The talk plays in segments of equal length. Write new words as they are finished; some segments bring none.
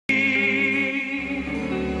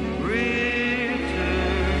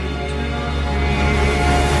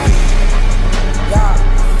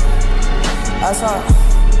outside.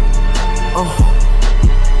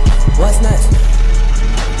 What's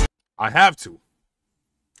next? I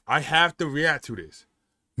have to react to this.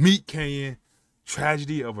 Meet Canyon,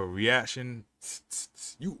 tragedy of a reaction.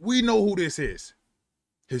 We know who this is.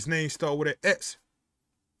 His name starts with an S.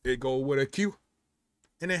 It goes with a Q.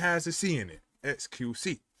 And it has a C in it.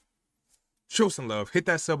 XQC. Show some love. Hit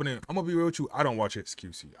that sub button. I'm gonna be real with you. I don't watch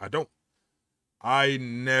XQC. I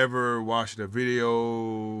never watched a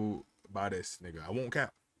video by this nigga. I won't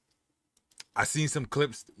cap. I seen some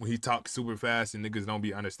clips when he talks super fast and niggas don't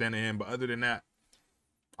be understanding him. But other than that,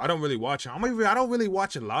 I don't really watch him. I don't really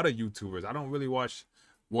watch a lot of YouTubers. I don't really watch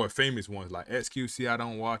more famous ones like XQC. I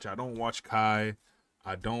don't watch Kai.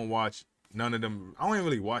 I don't watch none of them. I don't even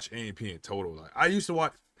really watch A&P in total. Like I used to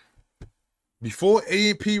watch before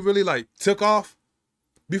A&P really like took off.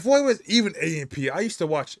 Before it was even A&P, I used to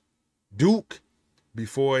watch Duke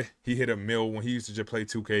before he hit a mill when he used to just play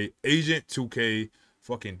 2K, Agent 2K,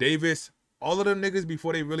 fucking Davis, all of them niggas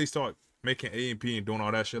before they really start making A&P and doing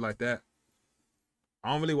all that shit like that.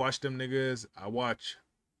 I don't really watch them niggas. I watch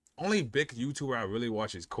only big YouTuber I really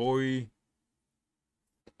watch is Corey,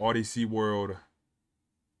 RDC World. And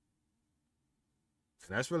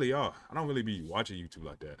that's really all. I don't really be watching YouTube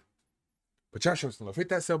like that. But y'all show some love. Hit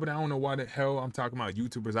that sub button. I don't know why the hell I'm talking about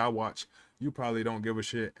YouTubers I watch. You probably don't give a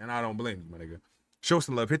shit, and I don't blame you, my nigga. Show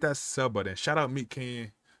some love. Hit that sub button. Shout out Meet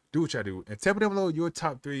Canyon. Do what y'all do. And tell me down below your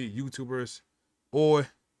top 3 YouTubers or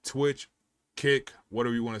Twitch, Kick,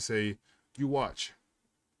 whatever you want to say, you watch.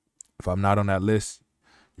 If I'm not on that list,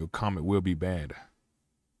 your comment will be banned.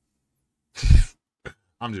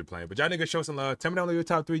 I'm just playing. But y'all niggas show some love. Tell me down below your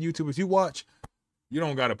top 3 YouTubers you watch. You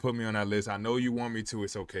don't got to put me on that list. I know you want me to.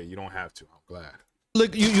 It's okay. You don't have to. I'm glad.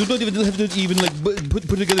 Like you don't even have to even like put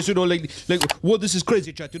together, you know, like what this is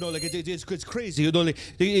crazy, chat, you know, like it's crazy, you know, like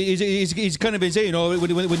it's kind of insane, you know,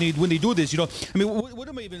 when they do this, you know. I mean, what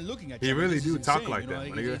am I even looking at? He really do talk like that,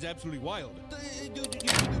 like, it's absolutely wild.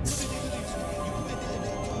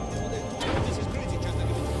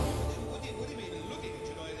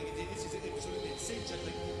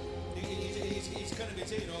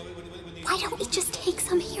 Why don't we just take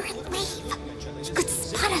some here and leave? You could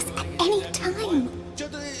spot us at any time.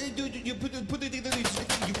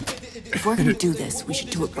 If we're gonna do this, we should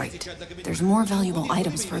do it right. There's more valuable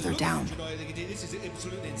items further down.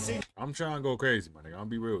 I'm trying to go crazy, my nigga. I'll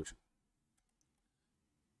be real with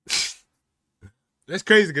you. That's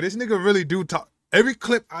crazy, because this nigga really do talk. Every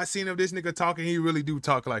clip I seen of this nigga talking, he really do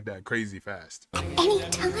talk like that crazy fast.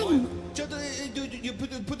 Anytime.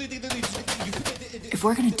 If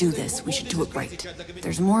we're gonna do this, we should do it right.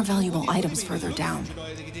 There's more valuable items further down.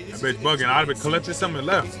 That bitch bugging. I'd have been collecting something and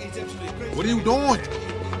left. What are you doing?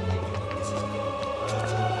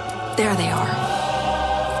 There they are.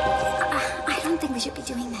 I don't think we should be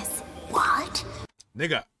doing this. What?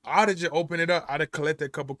 Nigga, I'd have just opened it up. I'd have collected a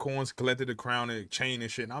couple coins, collected the crown and chain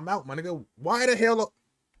and shit, and I'm out, my nigga. Why the hell?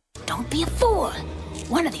 Don't be a fool.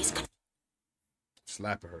 One of these could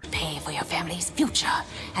Slapping her. pay for your family's future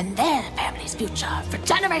and their family's future for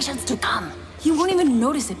generations to come. You won't even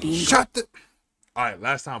notice it being. Shut the. All right,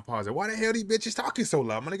 last time pause it. Why the hell these bitches talking so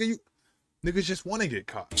loud, my nigga? You niggas just want to get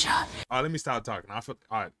caught. All right, let me stop talking. I feel.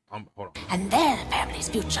 All right, hold on. And their family's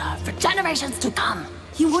future for generations to come.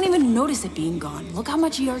 You won't even notice it being gone. Look how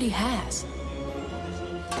much he already has.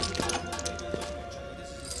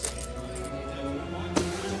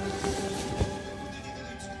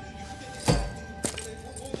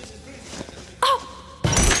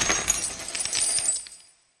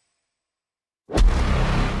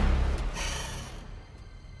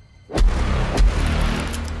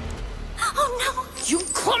 You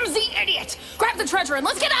clumsy idiot! Grab the treasure and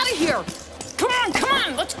let's get out of here! Come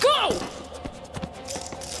on, let's go!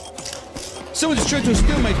 Someone's trying to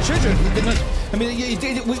steal my treasure. I mean,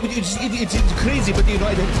 it's crazy, but you know,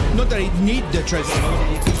 not that I need the treasure. You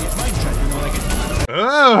know, it's my treasure, you know,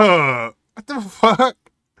 like. What the fuck?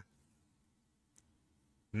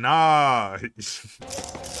 Nah.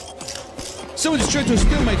 Someone's trying to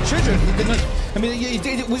steal my treasure. I mean,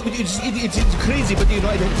 it's crazy, but you know,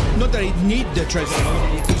 not that I need the treasure. You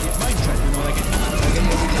know, it's my treasure, you know, like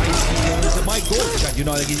it's my gold treasure. You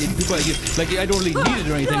know, like people like I don't really need it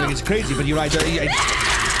or anything. Like it's crazy, but you know, I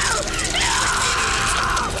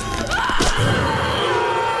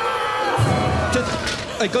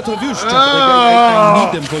got reviews, chat. Like, I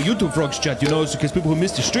need them for YouTube vlogs, chat. You know, because people who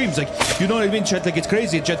miss the streams, like, you know what I mean, chat. Like it's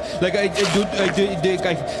crazy, chat. Like I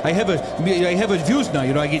have views now.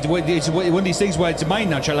 You know, it's one of these things where it's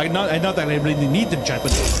mine now, chat. Like not that I really need them, chat,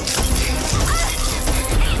 but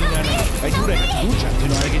I do what I have to do, chat. You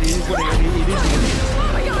know, like it is what it is.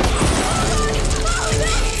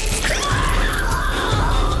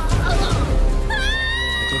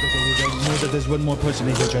 know that there's one more person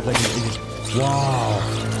in here, chat. Like, wow.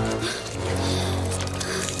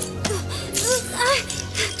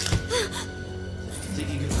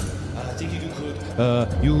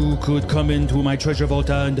 You could come into my treasure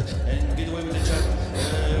vault and get away with it, chat.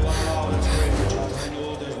 Wow, that's great, chat. I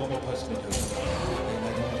know there's one more person in here. And I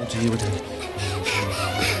don't want to deal with it.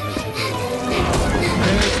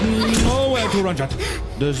 There's nowhere to run, chat.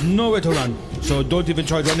 There's nowhere to run. So don't even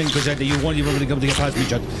try running, because you won't even be able to get past me,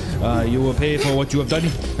 chat. You will pay for what you have done.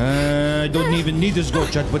 I don't even need this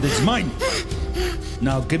gold, chat, but it's mine.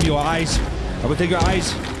 Now give me your eyes. I will take your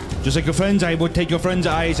eyes. Just like your friends, I would take your friends'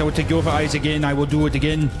 eyes. I would take your eyes again. I will do it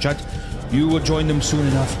again, chat. You will join them soon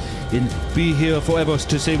enough and be here forever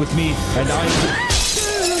to stay with me. And I.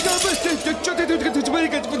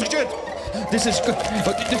 This is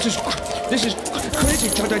crazy,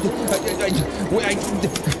 chat.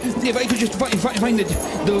 If I could just find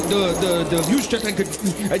the views, chat, I could.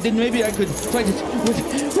 Then maybe I could find it.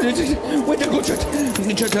 Where to go, chat?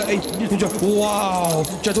 Wow,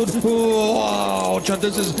 chat. Wow, chat.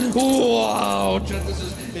 This is wow, chat. This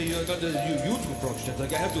is. I got the YouTube props, chat.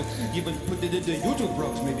 Like I have to even put it in the YouTube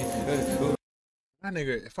props, maybe. My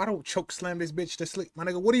nigga, if I don't choke slam this bitch to sleep, my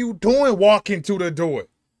nigga, what are you doing walking to the door?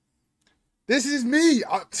 This is me.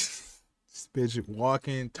 This bitch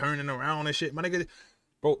walking, turning around and shit. My nigga,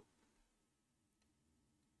 bro.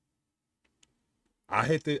 I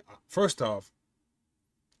hit the, first off,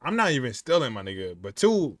 I'm not even stealing, my nigga. But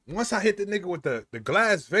two, once I hit the nigga with the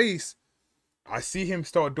glass vase, I see him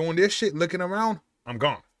start doing this shit, looking around, I'm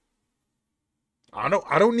gone. I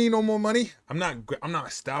don't need no more money. I'm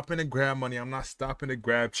not stopping to grab money. I'm not stopping to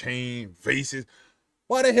grab chain, vases.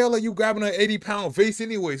 Why the hell are you grabbing an 80-pound vase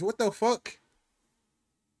anyways? What the fuck?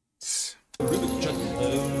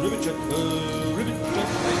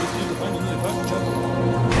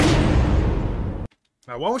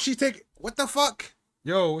 Now, why would she take it? What the fuck?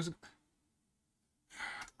 Yo,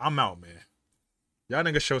 I'm out, man. Y'all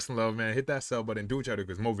niggas show some love, man. Hit that sub button. Do what y'all do,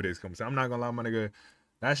 because more videos come. So I'm not gonna lie, my nigga.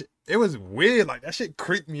 That shit, it was weird. Like, that shit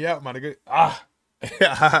creeped me out, my nigga.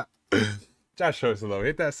 Just show some love.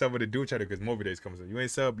 Hit that sub button. Do what y'all do, because more videos come. So you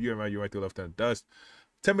ain't sub, you right through left in the dust.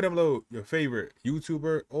 Tell me down below your favorite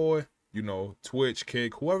YouTuber or, you know, Twitch,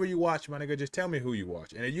 Kick, whoever you watch, my nigga. Just tell me who you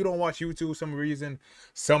watch. And if you don't watch YouTube some reason,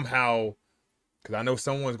 somehow, because I know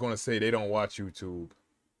someone's going to say they don't watch YouTube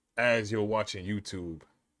as you're watching YouTube.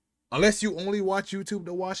 Unless you only watch YouTube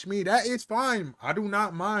to watch me, that is fine. I do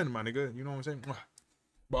not mind, my nigga. You know what I'm saying?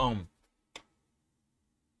 But,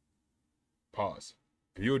 pause.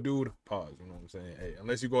 If you're a dude, pause. You know what I'm saying? Hey,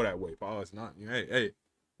 unless you go that way, pause. Not, hey,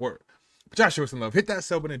 work. But y'all show some love. Hit that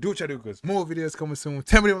sub button. Do what y'all do, because more videos coming soon.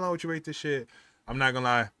 Tell me down below what you rate this shit. I'm not gonna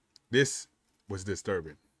lie. This was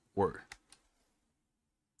disturbing. Word.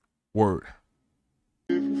 Word.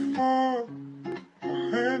 Anybody,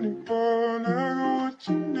 I got what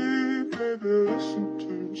you need, baby, listen to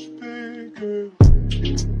me speak.